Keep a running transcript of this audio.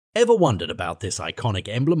Ever wondered about this iconic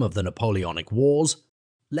emblem of the Napoleonic Wars?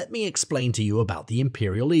 Let me explain to you about the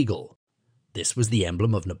Imperial Eagle. This was the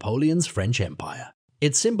emblem of Napoleon's French Empire.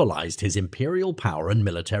 It symbolized his imperial power and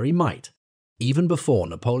military might. Even before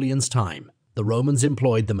Napoleon's time, the Romans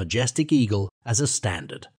employed the majestic eagle as a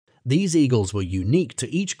standard. These eagles were unique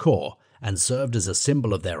to each corps and served as a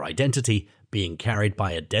symbol of their identity, being carried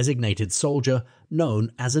by a designated soldier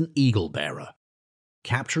known as an eagle bearer.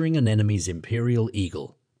 Capturing an enemy's imperial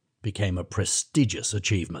eagle became a prestigious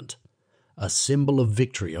achievement, a symbol of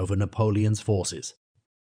victory over Napoleon's forces.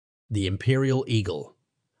 The Imperial Eagle,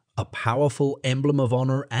 a powerful emblem of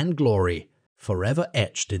honor and glory, forever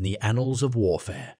etched in the annals of warfare.